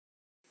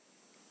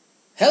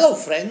Hello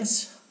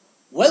friends,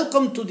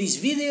 welcome to this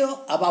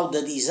video about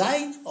the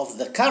design of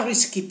the carry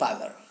skip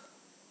adder.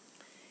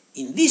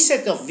 In this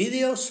set of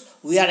videos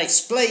we are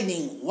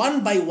explaining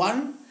one by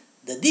one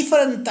the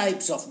different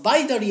types of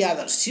binary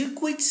adder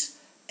circuits,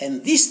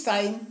 and this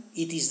time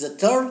it is the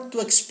turn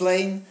to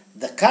explain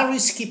the carry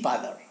skip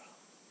adder.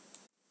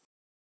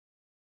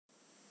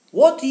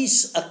 What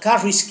is a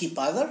carry skip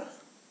adder?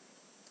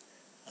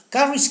 A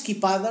carry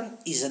skip adder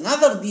is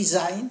another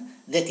design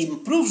that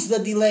improves the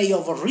delay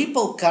of a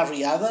ripple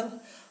carry adder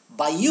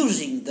by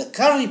using the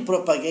carry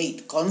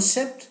propagate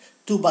concept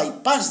to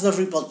bypass the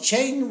ripple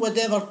chain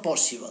whenever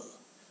possible,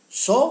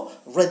 so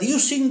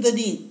reducing the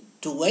need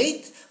to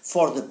wait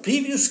for the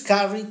previous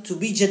carry to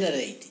be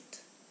generated.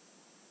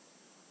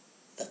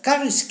 The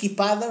carry skip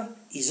adder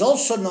is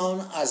also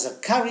known as a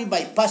carry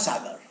bypass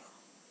adder.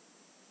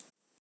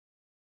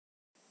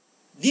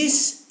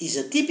 This is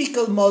a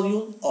typical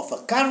module of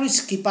a carry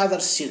skip adder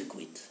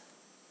circuit.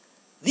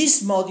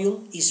 This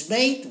module is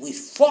made with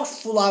 4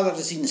 full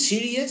adders in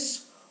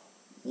series,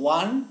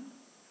 1,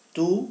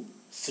 2,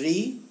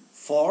 3,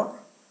 4,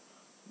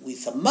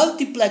 with a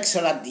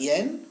multiplexer at the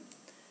end,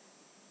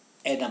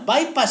 and a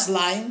bypass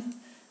line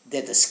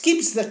that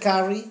skips the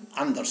carry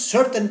under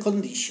certain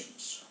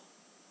conditions.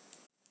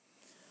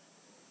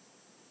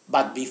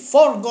 But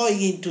before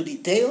going into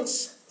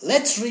details,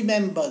 let's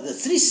remember the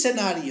 3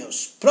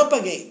 scenarios: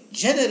 propagate,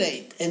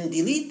 generate, and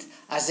delete,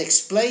 as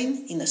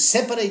explained in a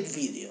separate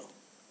video.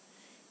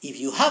 If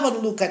you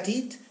haven't looked at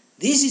it,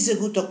 this is a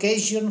good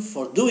occasion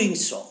for doing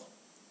so.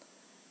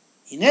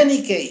 In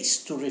any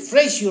case, to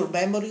refresh your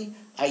memory,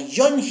 I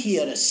join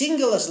here a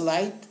single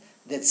slide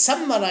that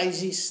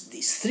summarizes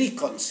these 3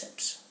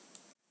 concepts.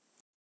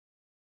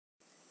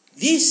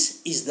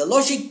 This is the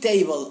logic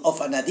table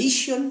of an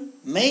addition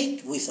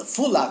made with a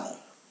full adder.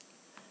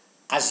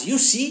 As you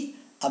see,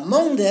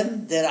 among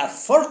them there are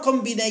 4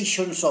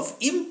 combinations of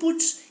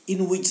inputs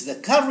in which the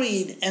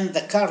carry in and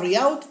the carry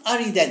out are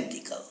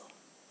identical.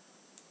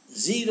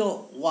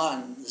 0,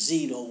 1,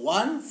 0,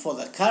 1 for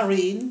the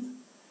carry in,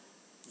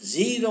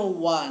 0,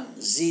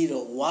 1, 0,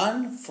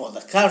 1 for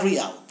the carry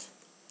out.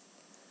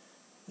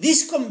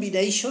 These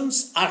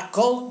combinations are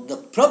called the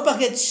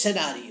propagate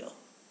scenario,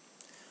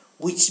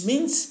 which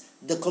means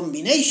the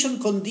combination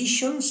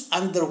conditions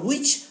under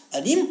which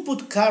an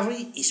input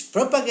carry is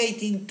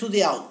propagating to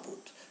the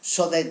output,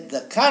 so that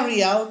the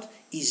carry out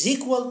is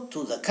equal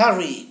to the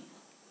carry in.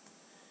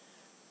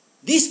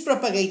 This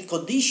propagate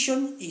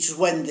condition is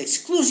when the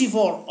exclusive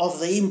OR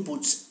of the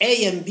inputs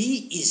A and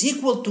B is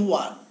equal to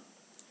 1.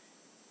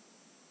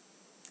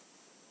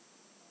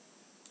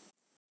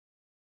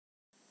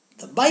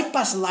 The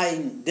bypass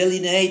line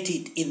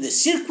delineated in the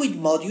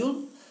circuit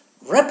module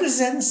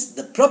represents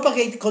the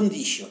propagate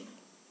condition.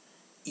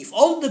 If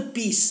all the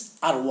P's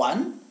are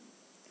 1,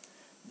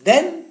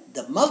 then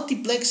the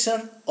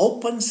multiplexer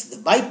opens the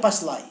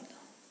bypass line.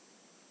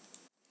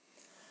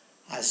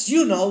 As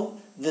you know,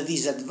 the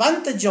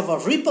disadvantage of a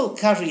ripple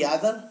carry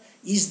adder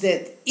is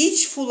that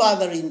each full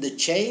adder in the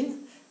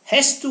chain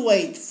has to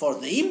wait for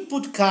the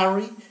input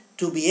carry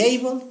to be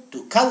able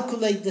to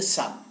calculate the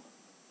sum.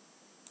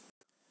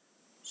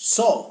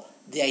 So,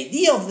 the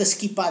idea of the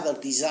skip adder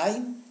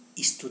design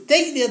is to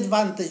take the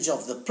advantage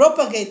of the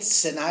propagate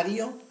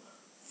scenario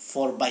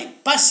for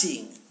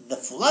bypassing the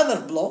full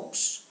adder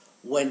blocks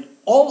when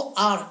all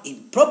are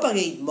in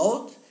propagate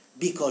mode,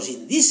 because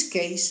in this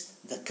case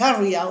the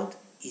carry out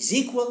is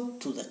equal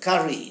to the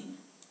carry in.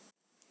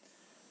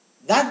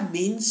 That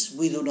means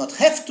we do not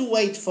have to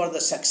wait for the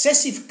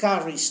successive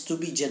carries to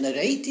be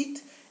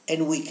generated,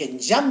 and we can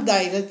jump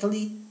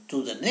directly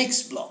to the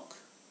next block.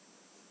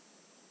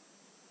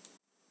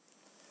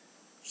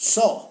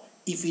 So,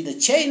 if in a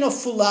chain of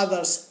full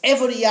adders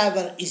every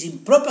adder is in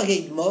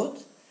propagate mode,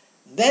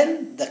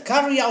 then the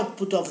carry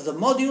output of the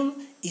module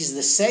is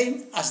the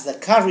same as the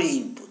carry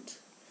input.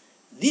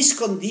 This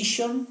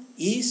condition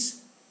is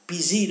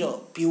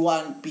P0,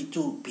 P1,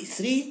 P2,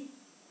 P3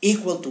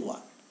 equal to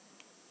 1.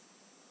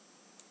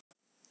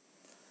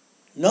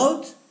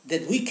 Note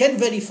that we can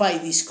verify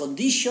this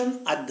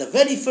condition at the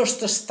very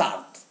first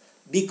start,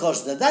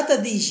 because the data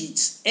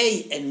digits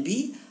A and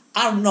B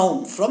are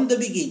known from the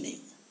beginning.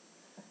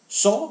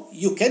 So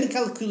you can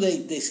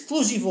calculate the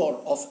exclusive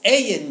OR of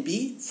A and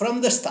B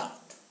from the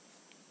start.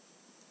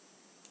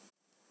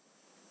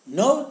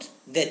 Note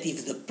that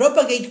if the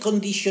propagate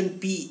condition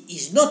P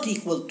is not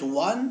equal to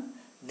 1,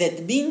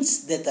 that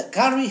means that a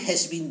carry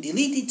has been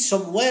deleted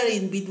somewhere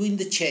in between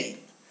the chain,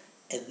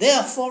 and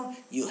therefore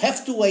you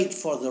have to wait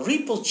for the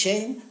ripple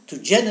chain to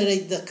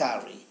generate the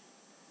carry.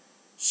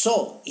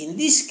 So, in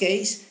this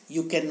case,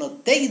 you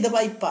cannot take the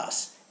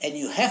bypass, and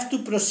you have to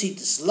proceed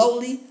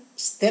slowly,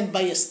 step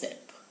by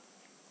step.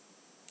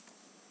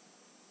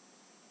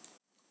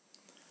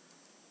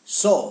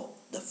 So,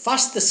 the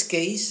fastest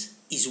case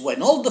is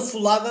when all the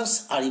full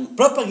adders are in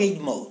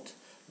propagate mode,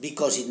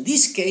 because in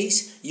this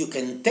case you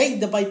can take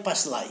the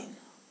bypass line.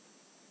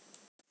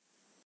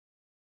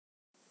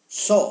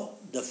 So,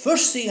 the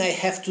first thing I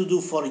have to do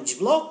for each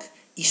block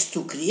is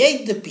to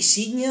create the P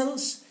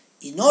signals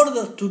in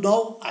order to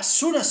know as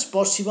soon as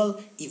possible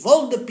if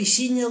all the p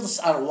signals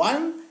are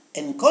 1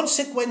 and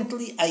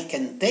consequently I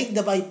can take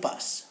the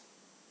bypass.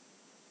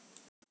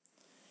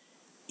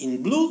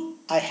 In blue,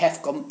 I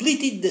have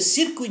completed the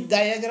circuit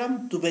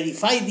diagram to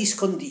verify this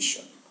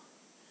condition.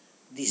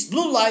 These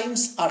blue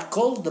lines are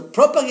called the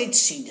propagate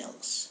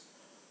signals.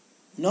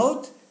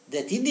 Note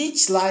that in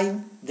each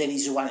line there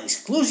is one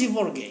exclusive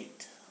OR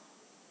gate.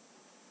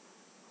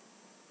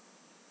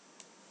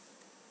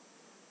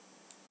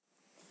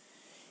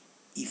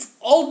 If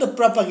all the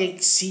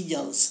propagate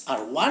signals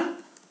are 1,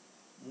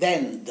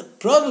 then the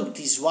product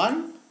is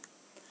 1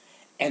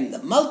 and the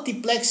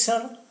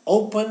multiplexer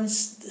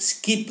opens the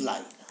skip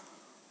line.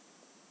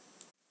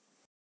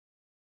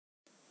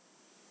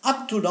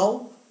 Up to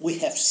now, we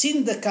have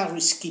seen the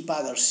carry skip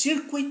adder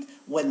circuit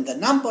when the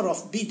number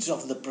of bits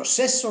of the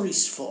processor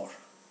is 4.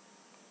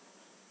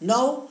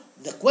 Now,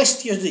 the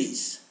question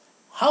is,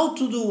 how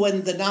to do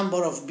when the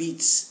number of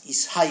bits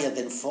is higher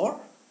than 4?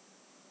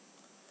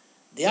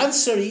 The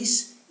answer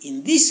is,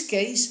 in this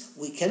case,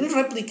 we can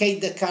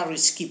replicate the carry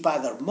skip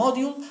adder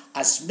module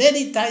as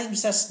many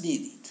times as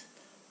needed.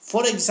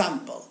 For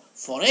example,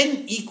 for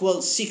n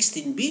equals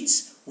 16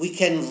 bits, we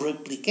can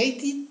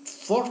replicate it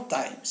 4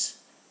 times.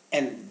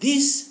 And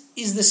this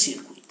is the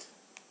circuit.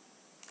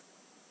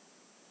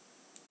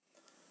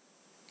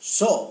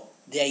 So,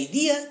 the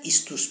idea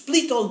is to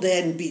split all the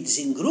n bits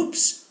in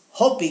groups,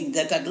 hoping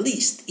that at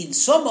least in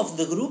some of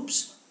the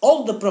groups,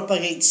 all the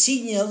propagate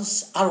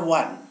signals are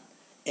 1,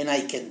 and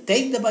I can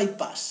take the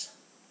bypass.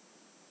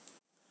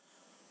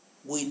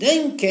 We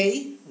name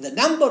k the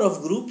number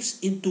of groups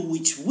into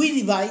which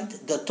we divide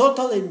the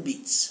total n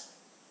bits.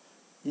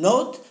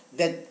 Note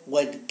that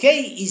when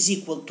k is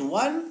equal to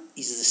 1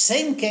 is the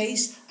same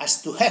case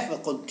as to have a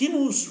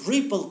continuous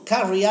ripple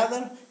carry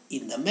adder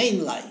in the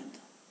main line.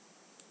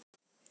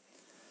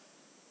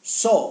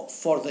 So,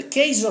 for the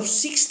case of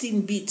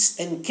 16 bits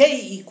and k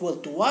equal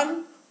to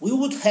 1, we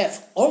would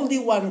have only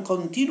one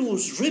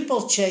continuous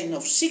ripple chain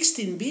of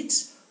 16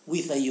 bits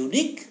with a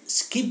unique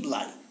skip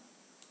line.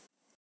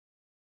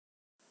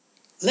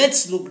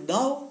 Let's look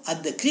now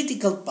at the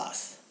critical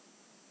path.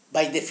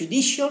 By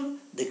definition,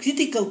 the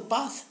critical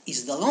path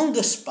is the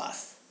longest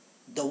path,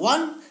 the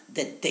one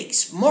that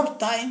takes more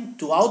time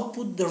to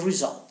output the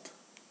result.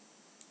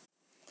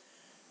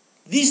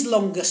 This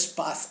longest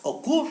path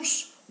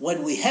occurs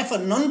when we have a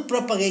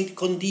non-propagate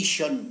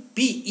condition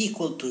p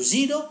equal to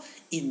 0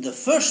 in the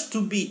first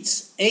 2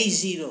 bits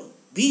A0,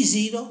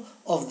 B0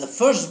 of the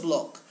first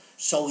block,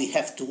 so we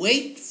have to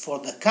wait for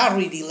the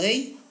carry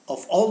delay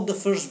of all the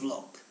first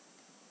block.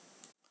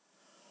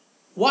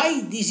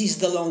 Why this is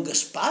the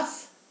longest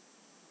path?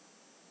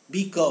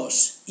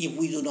 Because if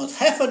we do not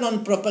have a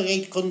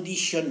non-propagate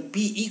condition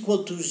p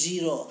equal to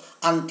 0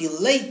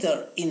 until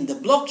later in the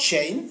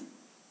blockchain,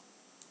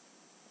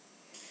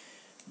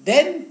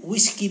 then we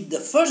skip the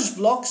first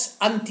blocks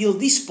until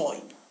this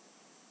point.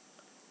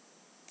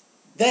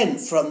 Then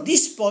from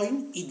this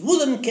point it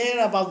wouldn't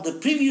care about the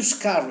previous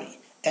carry,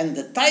 and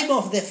the time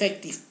of the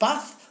effective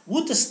path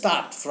would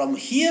start from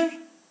here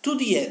to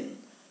the end,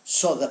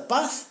 so the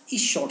path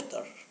is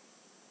shorter.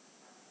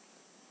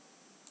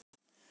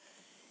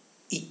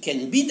 It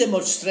can be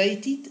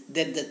demonstrated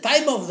that the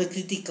time of the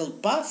critical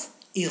path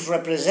is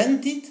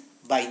represented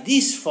by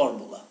this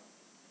formula.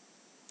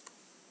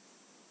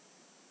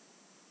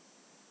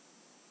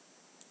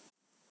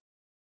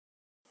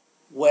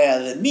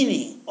 Where the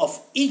meaning of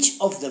each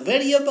of the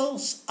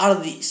variables are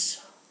these.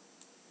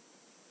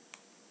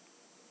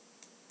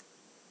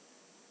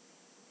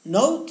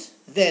 Note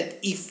that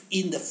if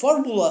in the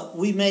formula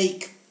we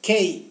make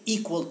k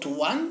equal to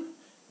 1,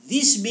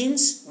 this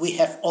means we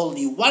have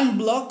only one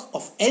block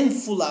of n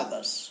full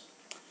adders.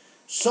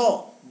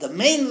 So the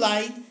main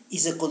line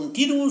is a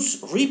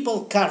continuous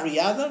ripple carry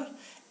adder,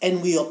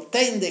 and we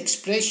obtain the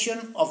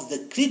expression of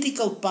the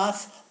critical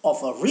path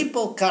of a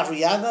ripple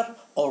carry adder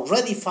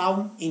already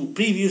found in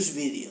previous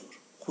video,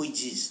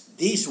 which is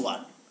this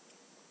one.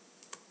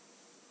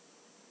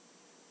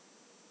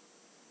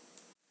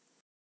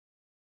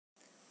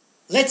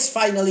 Let's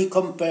finally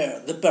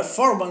compare the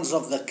performance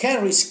of the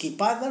carry skip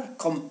adder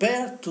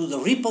compared to the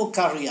ripple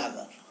carry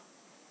adder.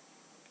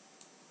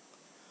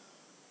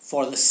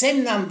 For the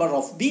same number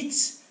of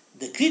bits,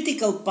 the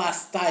critical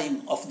path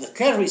time of the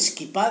carry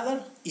skip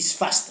adder is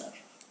faster.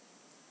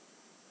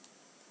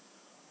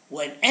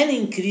 When n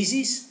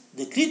increases,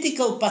 the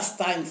critical path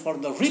time for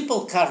the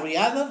ripple carry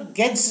adder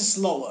gets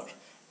slower,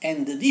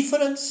 and the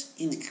difference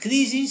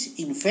increases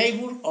in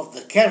favor of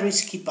the carry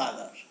skip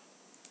adder.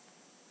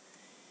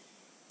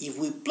 If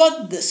we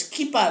plot the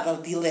skip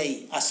adder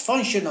delay as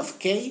function of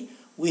k,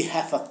 we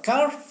have a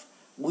curve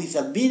with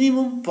a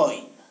minimum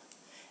point,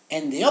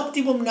 and the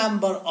optimum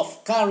number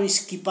of carry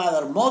skip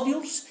adder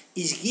modules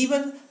is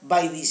given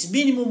by this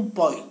minimum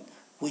point,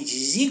 which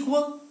is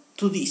equal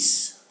to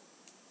this.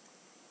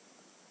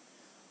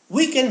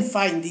 We can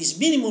find this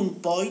minimum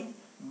point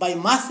by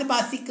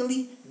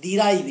mathematically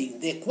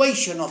deriving the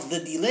equation of the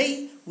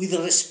delay with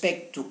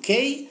respect to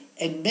k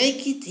and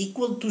make it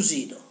equal to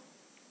 0.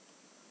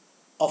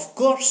 Of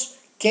course,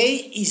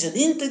 k is an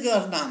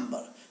integer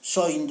number,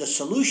 so in the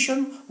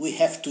solution we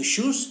have to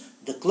choose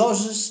the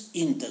closest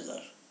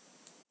integer.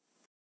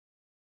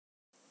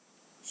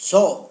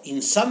 So,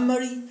 in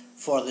summary,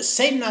 for the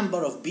same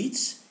number of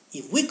bits,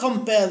 if we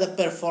compare the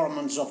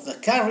performance of the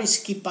carry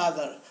skip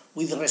adder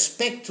with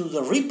respect to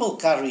the ripple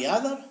carry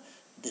adder,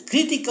 the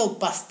critical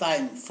path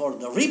time for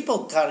the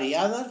ripple carry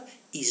adder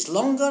is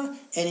longer,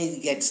 and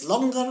it gets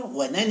longer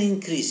when n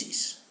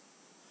increases.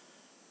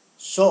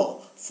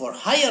 So, for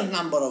higher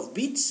number of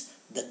bits,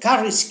 the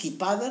carry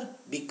skip adder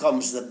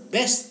becomes the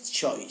best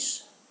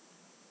choice.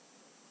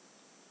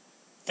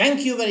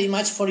 Thank you very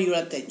much for your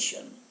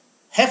attention.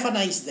 Have a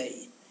nice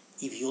day.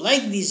 If you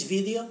like this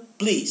video,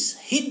 please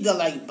hit the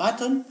like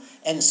button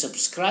and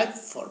subscribe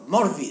for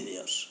more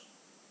videos.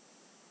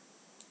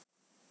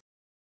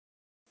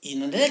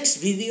 In the next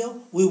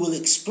video, we will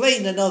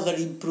explain another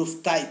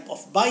improved type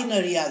of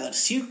binary adder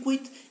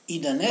circuit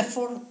in an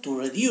effort to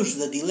reduce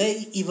the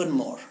delay even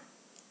more.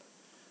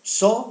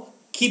 So,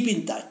 keep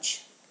in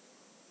touch.